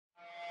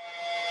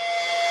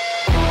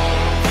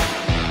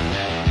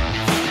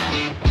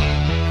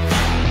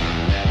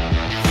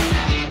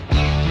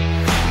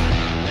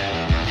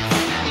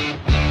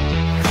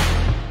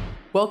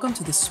Welcome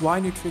to the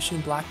Swine Nutrition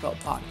Black Belt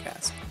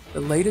Podcast,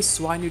 the latest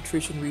swine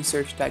nutrition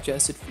research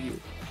digested for you.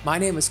 My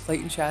name is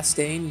Clayton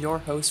Chastain, your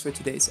host for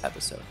today's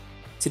episode.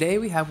 Today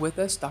we have with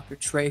us Dr.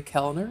 Trey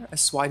Kellner, a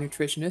swine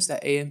nutritionist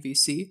at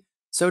AMVC.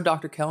 So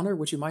Dr. Kellner,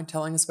 would you mind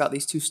telling us about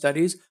these two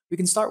studies? We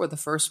can start with the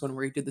first one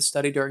where you did the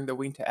study during the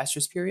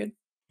wean-to-estrus period.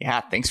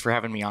 Yeah, thanks for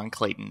having me on,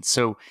 Clayton.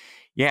 So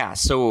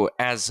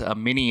as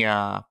many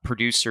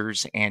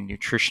producers and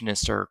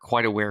nutritionists are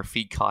quite aware,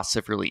 feed costs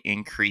have really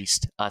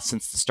increased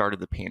since the start of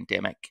the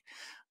pandemic.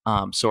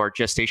 So our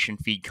gestation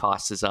feed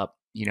cost is up,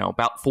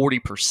 about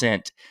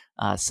 40%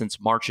 since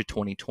March of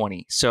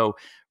 2020. So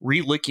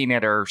re-looking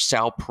at our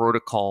sow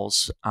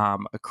protocols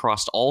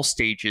across all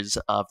stages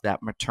of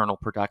that maternal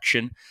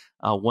production,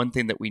 one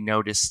thing that we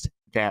noticed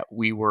that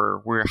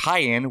we're high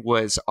in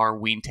was our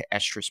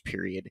wean-to-estrus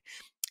period.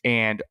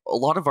 And a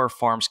lot of our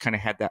farms kind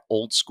of had that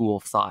old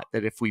school thought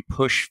that if we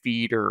push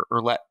feed or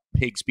let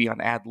pigs be on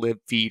ad-lib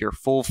feed or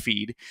full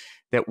feed,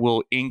 that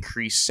will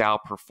increase sow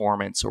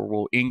performance or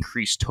will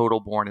increase total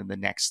born in the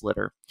next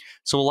litter.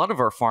 So a lot of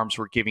our farms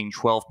were giving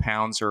 12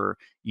 pounds or,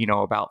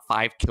 about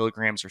 5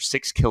 kilograms or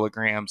 6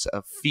 kilograms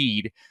of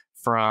feed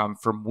from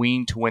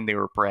wean to when they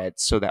were bred.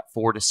 So that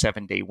 4 to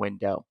 7 day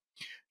window.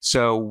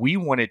 So we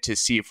wanted to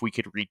see if we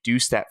could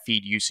reduce that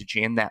feed usage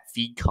and that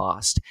feed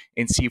cost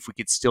and see if we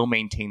could still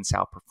maintain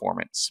sow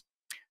performance.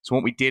 So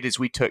what we did is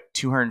we took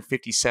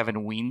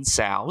 257 weaned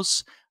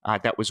sows.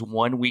 That was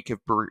 1 week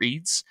of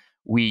breeds.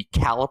 We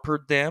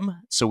calipered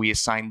them. So we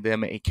assigned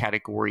them a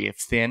category of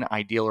thin,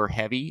 ideal, or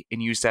heavy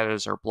and used that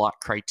as our block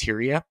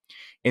criteria.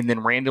 And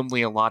then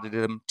randomly allotted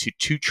them to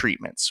 2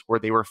 treatments where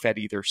they were fed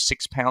either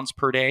 6 pounds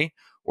per day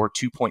or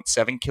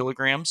 2.7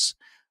 kilograms.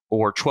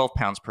 Or 12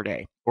 pounds per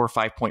day, or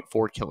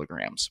 5.4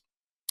 kilograms.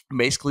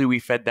 Basically, we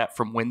fed that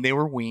from when they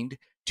were weaned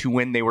to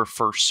when they were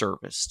first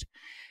serviced.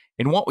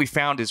 And what we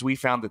found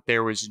that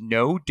there was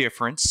no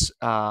difference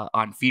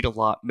on feed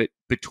allotment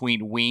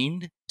between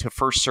weaned to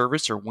first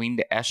service or weaned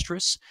to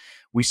estrus.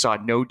 We saw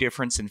no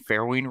difference in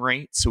farrowing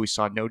rate, so we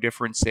saw no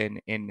difference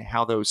in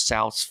how those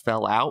sows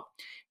fell out.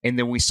 And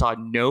then we saw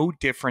no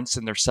difference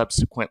in their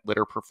subsequent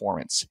litter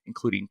performance,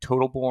 including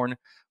total born,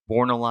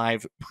 born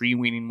alive,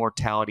 pre-weaning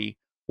mortality,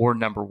 or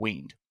number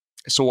weaned.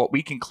 So what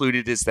we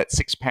concluded is that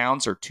 6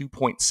 pounds or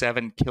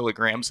 2.7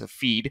 kilograms of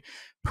feed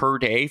per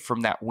day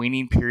from that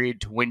weaning period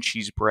to when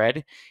she's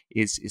bred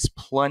is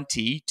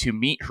plenty to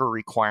meet her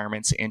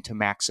requirements and to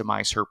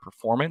maximize her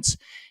performance.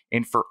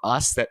 And for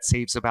us, that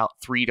saves about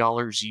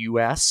 $3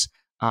 US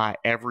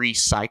every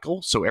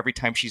cycle. So every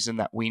time she's in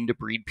that wean to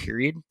breed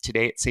period,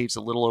 today it saves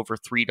a little over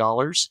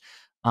 $3.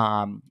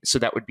 So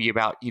that would be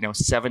about,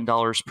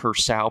 $7 per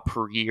sow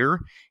per year.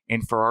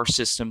 And for our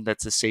system,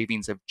 that's a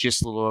savings of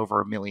just a little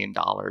over $1 million.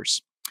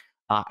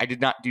 I did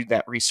not do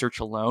that research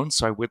alone,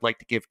 so I would like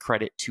to give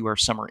credit to our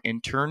summer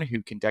intern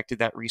who conducted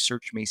that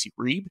research, Macy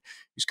Reeb,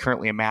 who's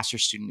currently a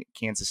master's student at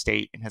Kansas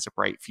State and has a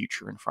bright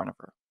future in front of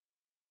her.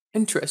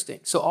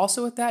 Interesting. So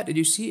also with that, did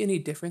you see any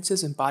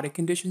differences in body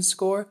condition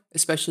score,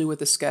 especially with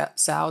the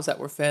sows that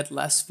were fed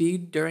less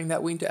feed during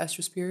that wean to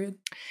estrus period?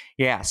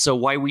 Yeah, so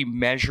while we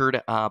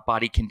measured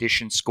body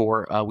condition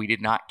score, we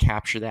did not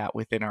capture that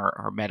within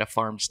our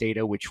MetaFarms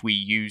data, which we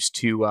use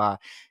to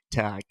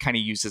kind of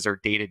use as our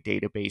data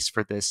database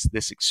for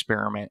this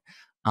experiment.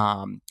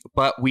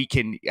 But we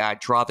can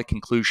draw the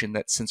conclusion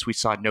that since we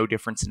saw no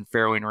difference in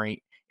farrowing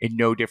rate, and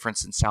no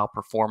difference in sow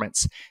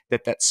performance,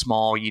 that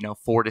small,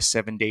 4 to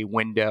 7 day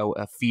window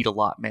of feed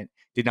allotment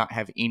did not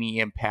have any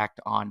impact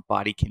on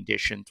body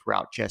condition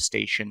throughout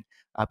gestation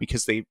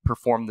because they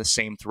performed the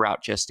same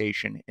throughout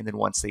gestation and then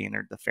once they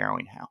entered the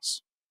farrowing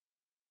house.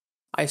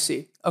 I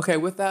see. Okay,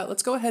 with that,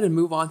 let's go ahead and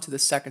move on to the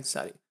second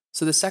study.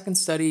 So the second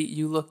study,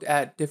 you looked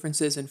at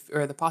differences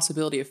or the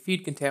possibility of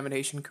feed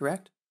contamination,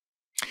 correct?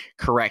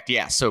 Correct.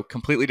 Yeah. So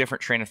completely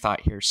different train of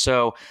thought here.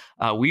 So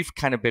we've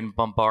kind of been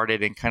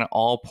bombarded, and kind of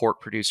all pork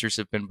producers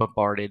have been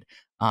bombarded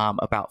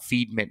about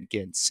feed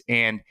mitigants,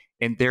 and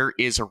there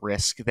is a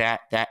risk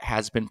that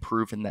has been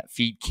proven that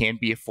feed can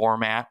be a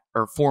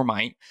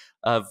formite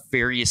of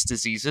various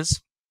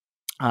diseases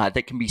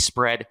that can be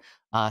spread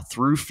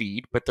through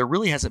feed, but there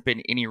really hasn't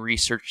been any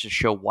research to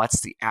show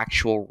what's the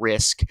actual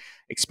risk,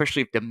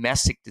 especially of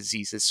domestic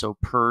diseases, so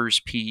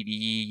PRRS,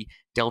 Ph.D,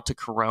 Delta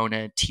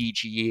Corona,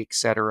 TGE, et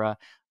cetera,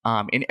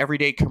 in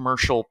everyday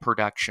commercial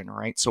production,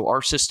 right? So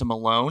our system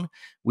alone,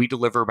 we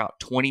deliver about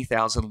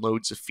 20,000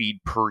 loads of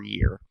feed per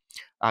year.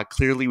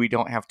 Clearly, we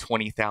don't have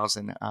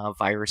 20,000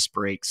 virus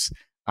breaks,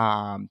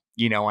 on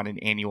an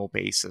annual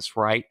basis,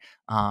 right?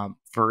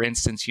 For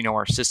instance,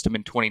 our system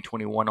in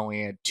 2021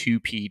 only had 2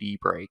 Ph.D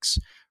breaks,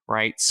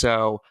 right?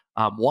 So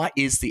what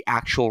is the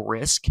actual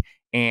risk,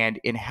 and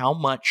in how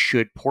much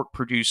should pork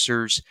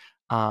producers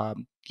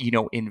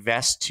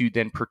invest to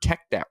then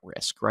protect that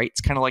risk, right?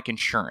 It's kind of like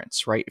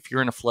insurance, right? If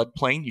you're in a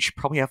floodplain, you should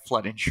probably have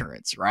flood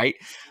insurance, right?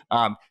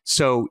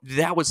 So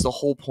that was the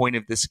whole point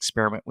of this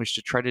experiment, was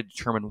to try to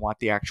determine what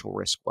the actual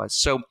risk was.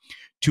 So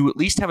to at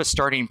least have a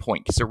starting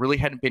point, because there really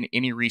hadn't been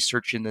any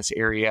research in this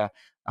area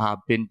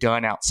been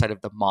done outside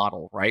of the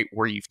model, right?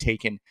 Where you've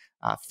taken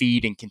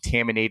feed and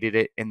contaminated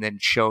it, and then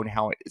shown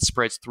how it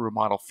spreads through a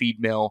model feed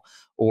mill,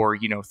 or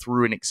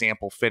through an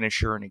example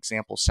finisher, an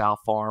example sow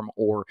farm,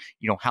 or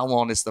how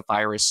long is the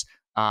virus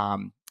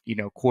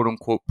quote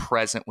unquote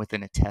present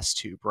within a test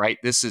tube, right?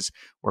 This is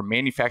where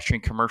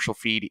manufacturing commercial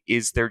feed,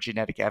 is there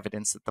genetic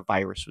evidence that the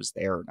virus was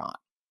there or not?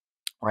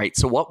 Right.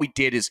 So what we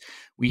did is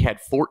we had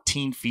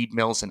 14 feed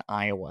mills in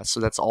Iowa. So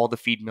that's all the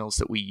feed mills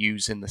that we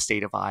use in the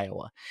state of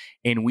Iowa.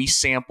 And we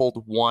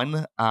sampled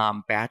one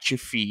batch of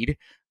feed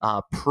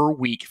per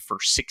week for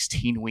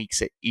 16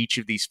 weeks at each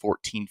of these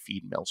 14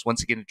 feed mills.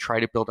 Once again, to try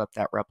to build up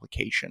that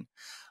replication.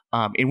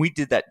 And we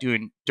did that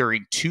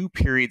during 2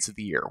 periods of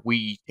the year.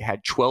 We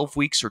had 12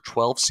 weeks or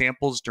 12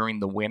 samples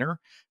during the winter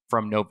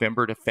from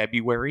November to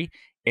February.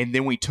 And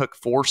then we took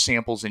 4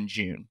 samples in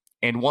June.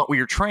 And what we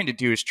were trying to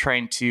do is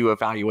trying to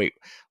evaluate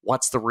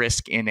what's the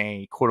risk in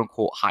a quote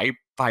unquote high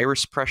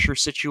virus pressure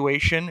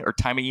situation or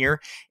time of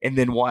year, and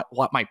then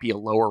what might be a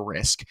lower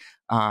risk.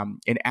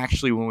 And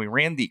actually, when we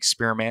ran the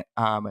experiment,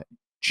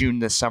 June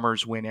this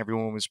summer's when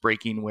everyone was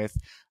breaking with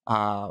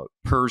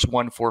PRRS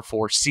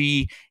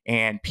 144C,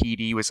 and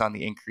Ph.D. was on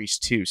the increase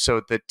too.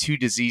 So the 2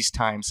 disease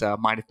times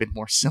might have been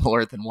more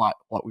similar than what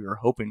we were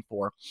hoping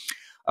for.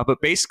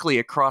 But basically,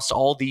 across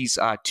all these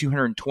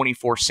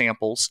 224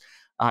 samples,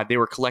 they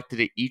were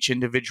collected at each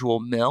individual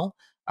mill.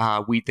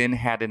 We then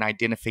had an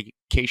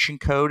identification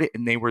code,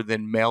 and they were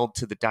then mailed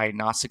to the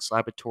diagnostics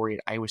laboratory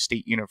at Iowa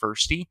State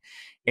University.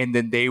 And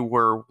then they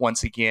were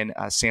once again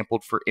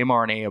sampled for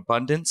mRNA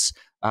abundance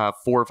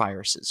for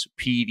viruses: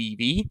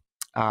 PDV,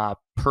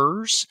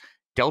 PRRS,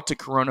 Delta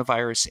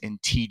coronavirus,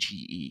 and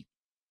TGE.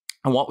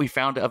 And what we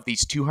found of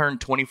these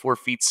 224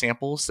 feed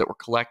samples that were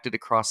collected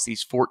across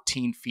these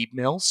 14 feed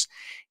mills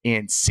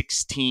in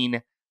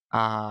 16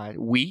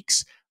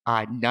 weeks,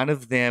 none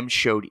of them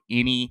showed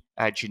any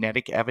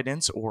genetic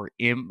evidence or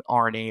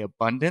mRNA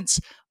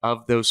abundance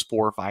of those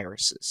 4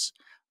 viruses.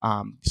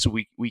 So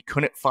we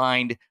couldn't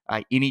find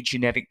any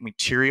genetic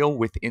material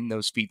within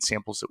those feed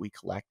samples that we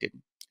collected.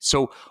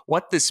 So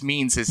what this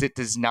means is it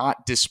does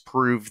not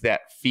disprove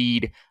that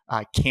feed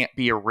can't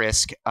be a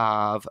risk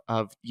of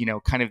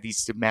kind of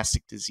these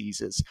domestic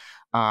diseases,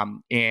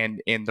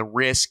 and the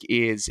risk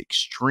is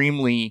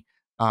extremely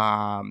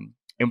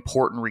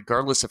important,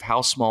 regardless of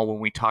how small, when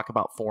we talk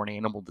about foreign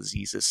animal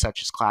diseases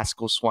such as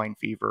classical swine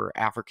fever,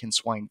 African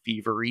swine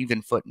fever, or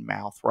even foot and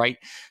mouth, right?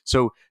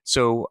 So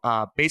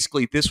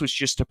basically, this was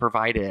just to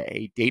provide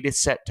a data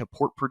set to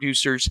pork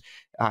producers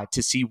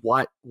to see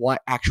what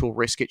actual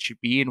risk it should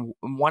be, and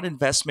what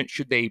investment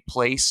should they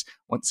place,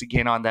 once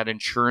again, on that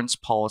insurance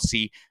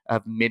policy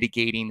of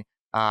mitigating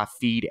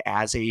feed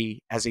as a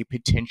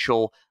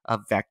potential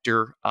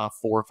vector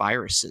for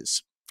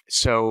viruses.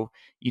 So,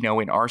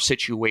 in our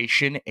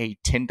situation, a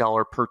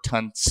 $10 per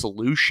ton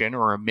solution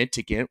or a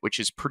mitigant, which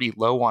is pretty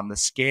low on the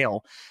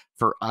scale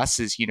for us,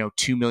 is,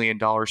 $2 million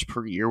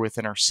per year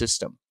within our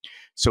system.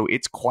 So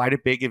it's quite a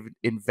big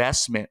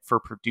investment for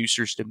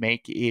producers to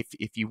make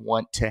if you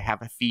want to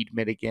have a feed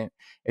mitigant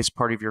as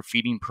part of your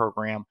feeding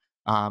program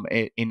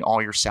in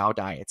all your sow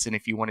diets. And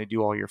if you want to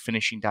do all your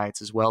finishing diets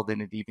as well,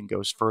 then it even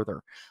goes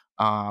further.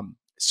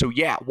 So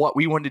yeah, what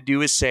we wanted to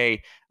do is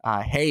say,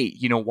 hey,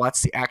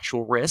 what's the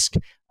actual risk?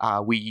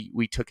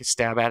 We took a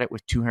stab at it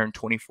with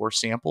 224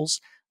 samples.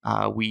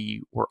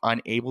 We were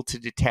unable to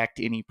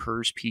detect any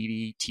PRRS,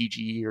 PD,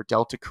 TGE, or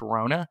Delta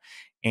Corona.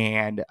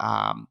 And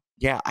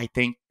I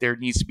think there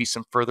needs to be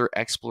some further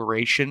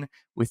exploration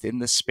within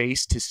the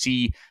space to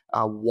see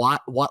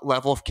what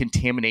level of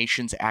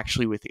contamination is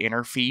actually within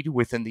our feed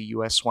within the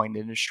U.S. swine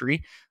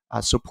industry,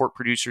 so pork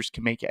producers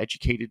can make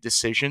educated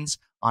decisions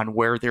on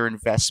where their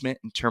investment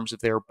in terms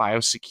of their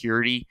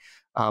biosecurity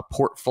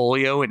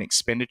portfolio and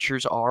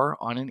expenditures are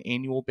on an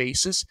annual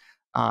basis,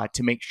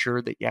 to make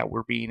sure that,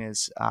 we're being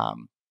as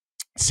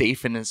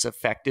safe and as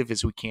effective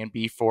as we can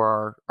be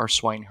for our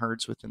swine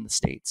herds within the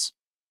states.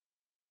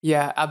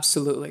 Yeah,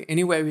 absolutely.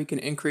 Any way we can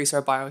increase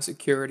our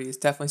biosecurity is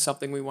definitely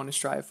something we want to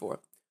strive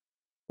for.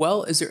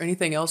 Well, is there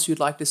anything else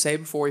you'd like to say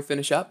before we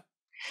finish up?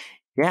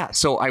 Yeah,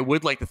 so I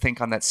would like to think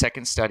on that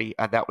second study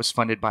that was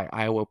funded by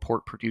Iowa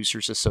Pork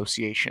Producers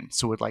Association.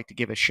 So would like to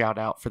give a shout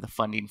out for the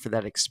funding for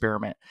that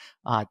experiment.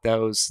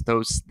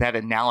 That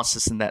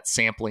analysis and that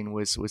sampling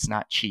was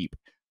not cheap.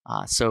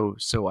 So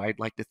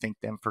I'd like to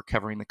thank them for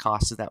covering the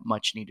cost of that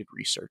much needed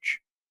research.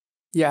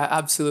 Yeah,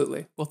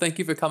 absolutely. Well, thank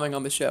you for coming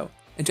on the show.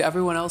 And to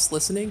everyone else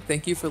listening,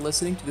 thank you for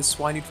listening to the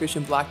Swine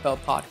Nutrition Black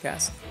Belt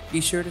podcast. Be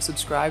sure to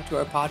subscribe to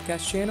our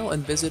podcast channel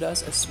and visit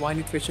us at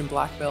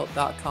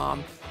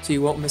swinenutritionblackbelt.com so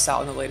you won't miss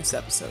out on the latest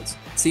episodes.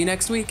 See you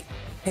next week.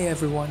 Hey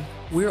everyone,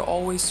 we're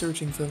always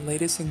searching for the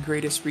latest and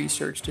greatest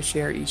research to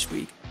share each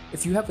week.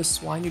 If you have a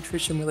swine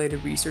nutrition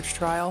related research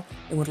trial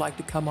and would like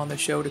to come on the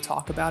show to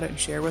talk about it and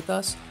share with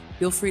us,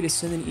 feel free to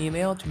send an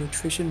email to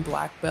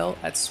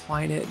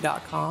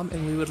nutritionblackbelt@swineit.com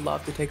and we would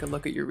love to take a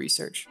look at your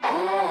research.